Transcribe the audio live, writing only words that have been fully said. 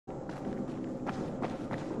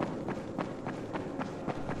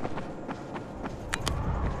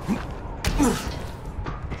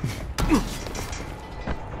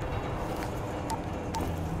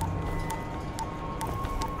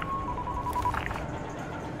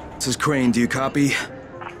This is Crane, do you copy?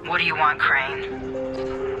 What do you want, Crane?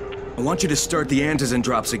 I want you to start the Antizin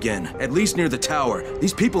drops again, at least near the tower.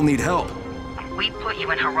 These people need help. We put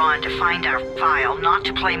you in Haran to find our file, not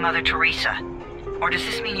to play Mother Teresa. Or does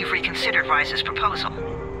this mean you've reconsidered Rise's proposal?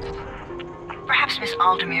 Perhaps Miss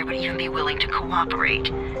Aldemir would even be willing to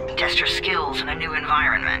cooperate, test her skills in a new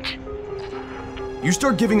environment. You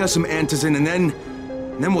start giving us some Antizin and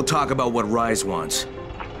then we'll talk about what Rise wants.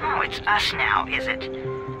 Oh, it's us now, is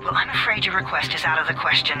it? Well, I'm afraid your request is out of the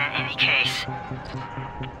question in any case.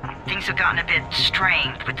 Things have gotten a bit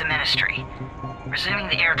strained with the Ministry. Resuming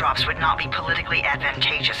the airdrops would not be politically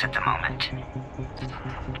advantageous at the moment.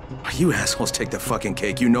 You assholes take the fucking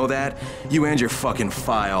cake, you know that? You and your fucking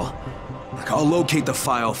file. Like, I'll locate the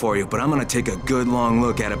file for you, but I'm gonna take a good long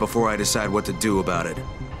look at it before I decide what to do about it.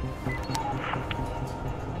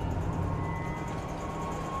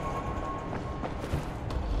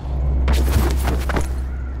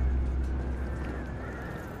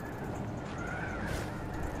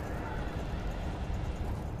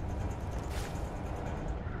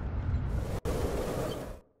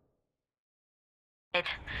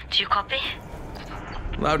 Do you copy?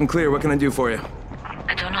 Loud and clear, what can I do for you?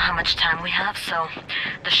 I don't know how much time we have, so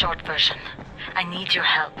the short version. I need your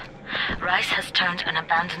help. Rise has turned an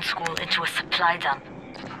abandoned school into a supply dump.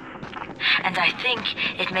 And I think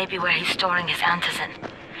it may be where he's storing his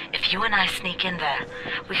Antizin. If you and I sneak in there,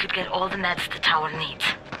 we could get all the meds the tower needs.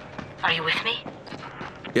 Are you with me?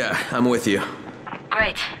 Yeah, I'm with you.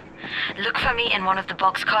 Great. Look for me in one of the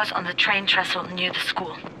boxcars on the train trestle near the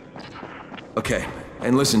school. Okay,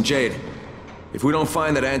 and listen, Jade. If we don't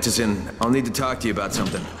find that Antizin, I'll need to talk to you about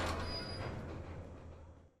something.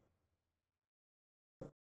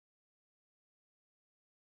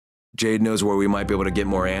 Jade knows where we might be able to get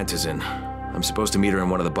more Antizin. I'm supposed to meet her in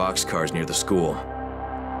one of the boxcars near the school.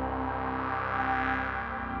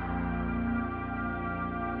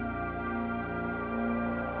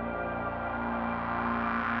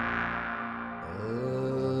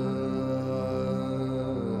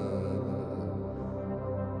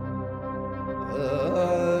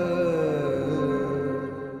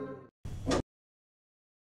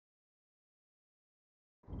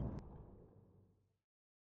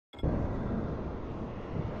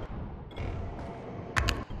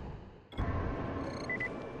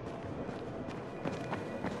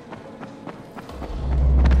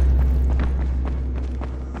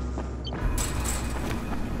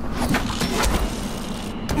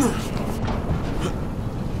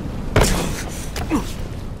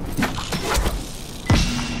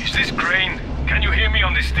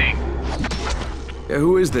 Yeah,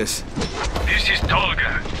 who is this? This is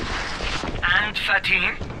Tolga. And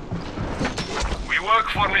Fatin? We work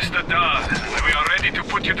for Mr. Dahl, and we are ready to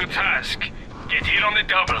put you to task. Get here on the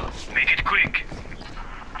double. Make it quick.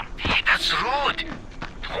 Hey, that's rude.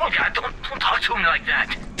 Tolga, don't talk to me like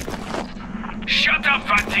that. Shut up,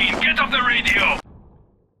 Fatin! Get off the radio!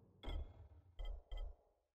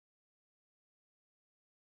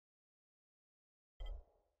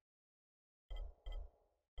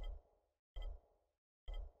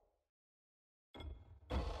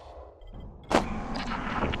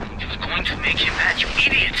 To make him mad, you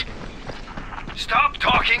idiot! Stop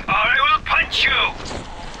talking or I will punch you!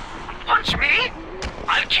 Punch me?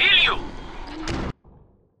 I'll kill you!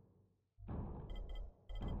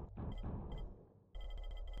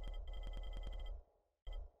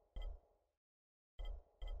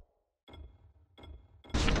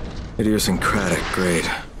 Idiosyncratic, great.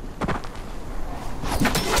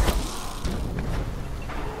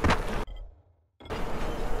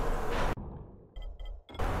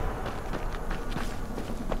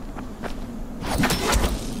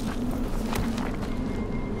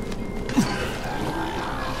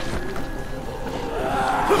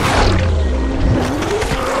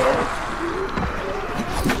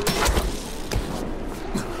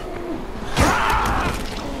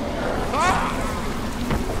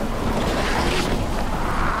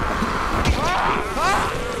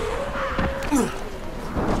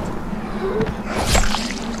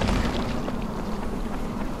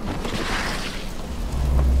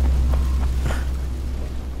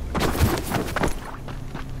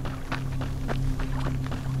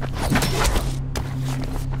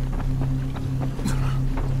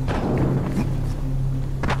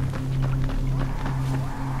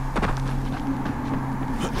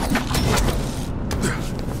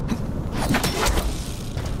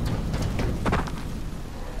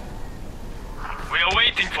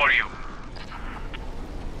 For you.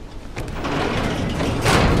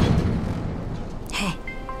 Hey,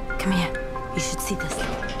 come here. You should see this.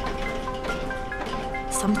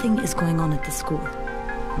 Something is going on at the school.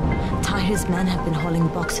 Tahir's men have been hauling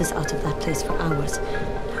boxes out of that place for hours.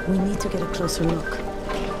 We need to get a closer look.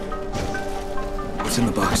 What's in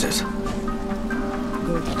the boxes?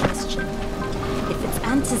 Good question. If it's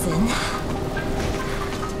antizin,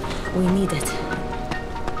 we need it.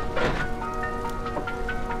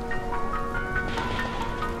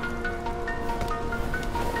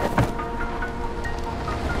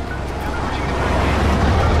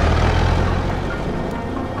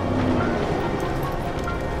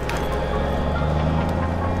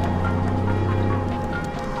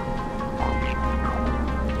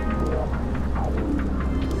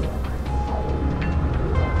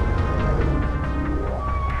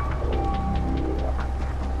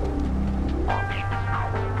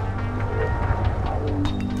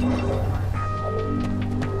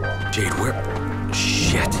 Jade, where?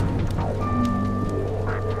 Shit.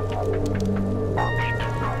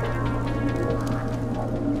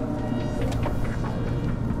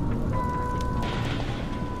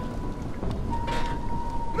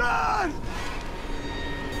 Run!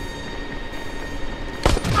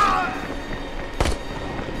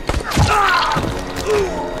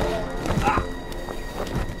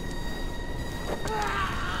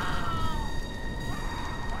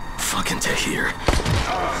 Fucking Tahir.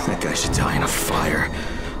 That guy should die in a fire.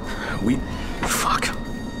 Fuck.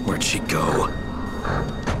 Where'd she go?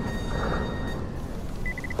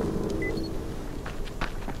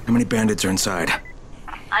 How many bandits are inside?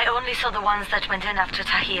 I only saw the ones that went in after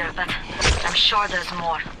Tahir, but I'm sure there's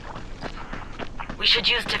more. We should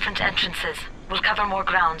use different entrances. We'll cover more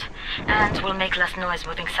ground, and we'll make less noise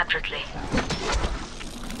moving separately.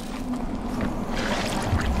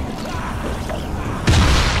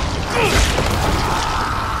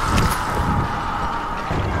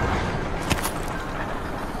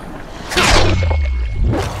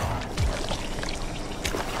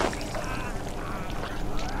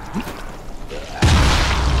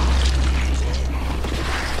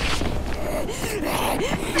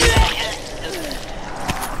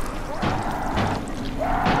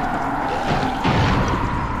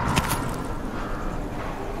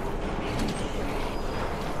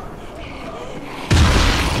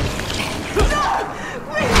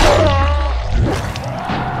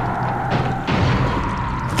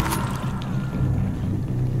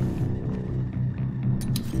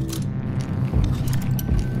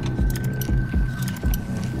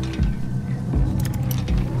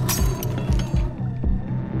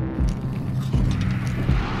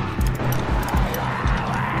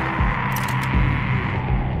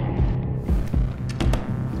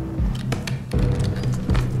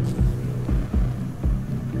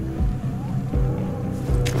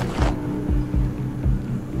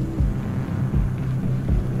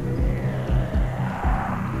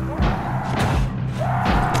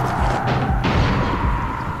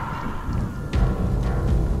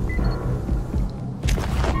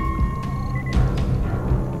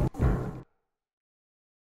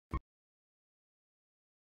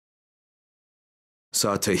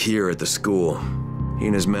 Saw Tahir at the school. He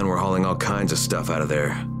and his men were hauling all kinds of stuff out of there.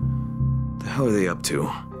 The hell are they up to?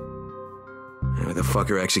 Anyway, the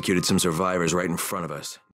fucker executed some survivors right in front of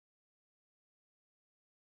us.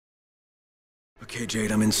 Okay,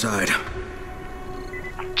 Jade, I'm inside.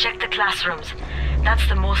 Check the classrooms. That's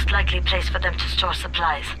the most likely place for them to store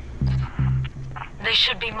supplies. They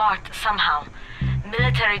should be marked somehow.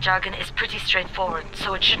 Military jargon is pretty straightforward,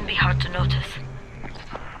 so it shouldn't be hard to notice.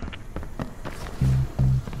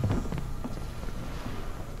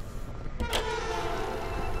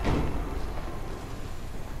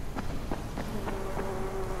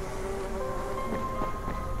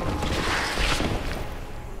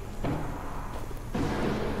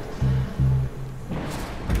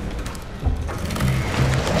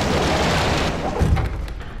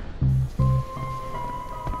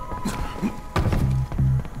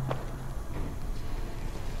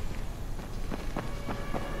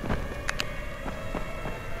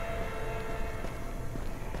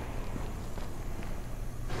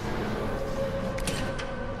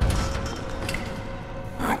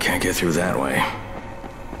 Can't get through that way.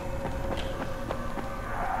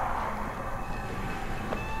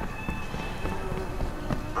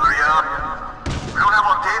 Hurry up. We don't have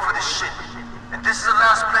all day for this shit. And this is the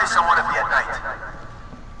last place I want to be at night.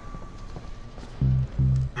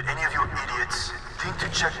 Did any of you idiots think to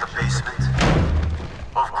check the basement?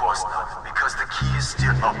 Of course not, because the key is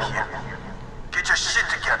still up here. Get your shit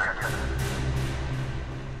together.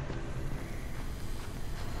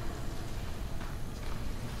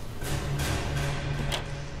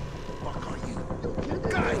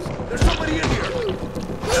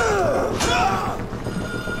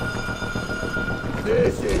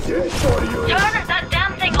 This is it for you! Turn that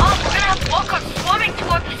damn thing off! We're gonna have walkers swarming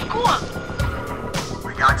toward the school!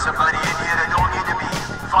 We got somebody in here that don't need to be.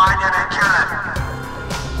 Find him and kill him!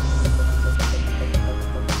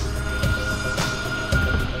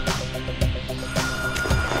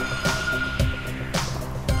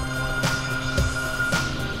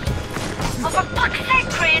 Oh, for fuck's sake,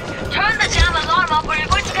 Crane! Turn the damn alarm off or you're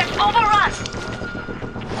going to get overrun!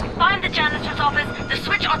 Find the janitor's office. The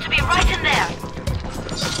switch ought to be right in there.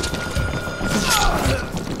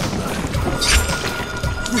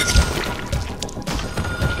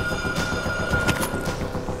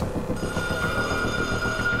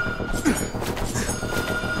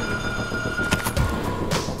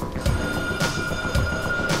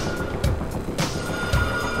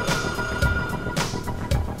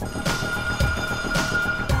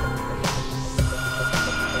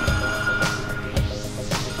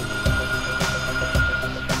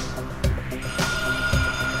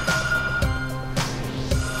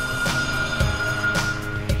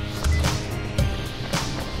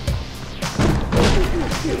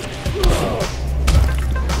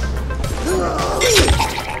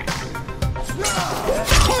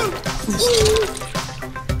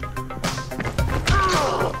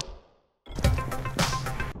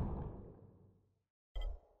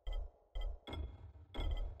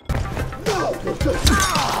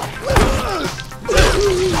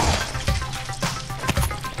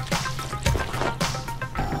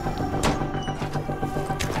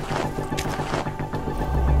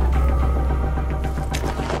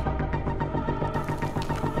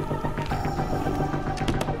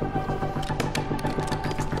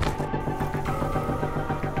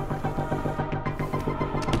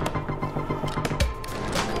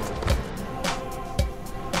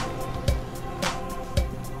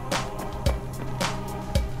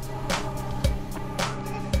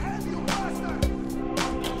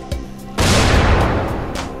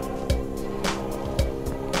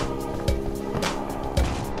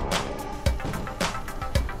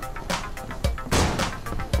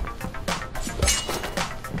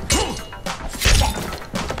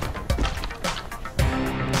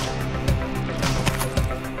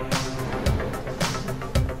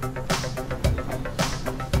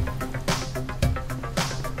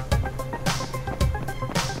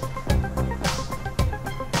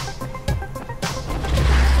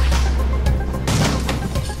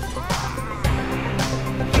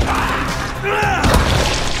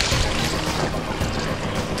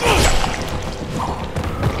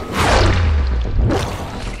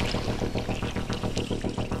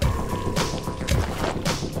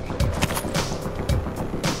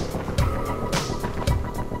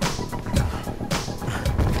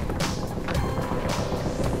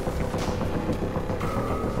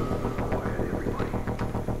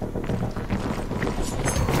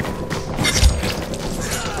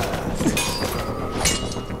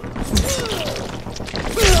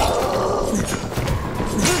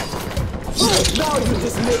 Now you're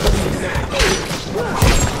just making me mad.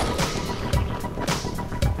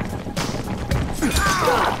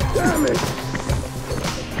 Damn it!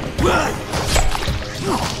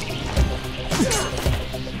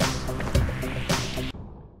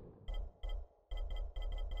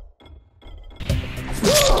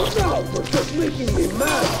 No, you're just making me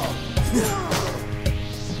mad.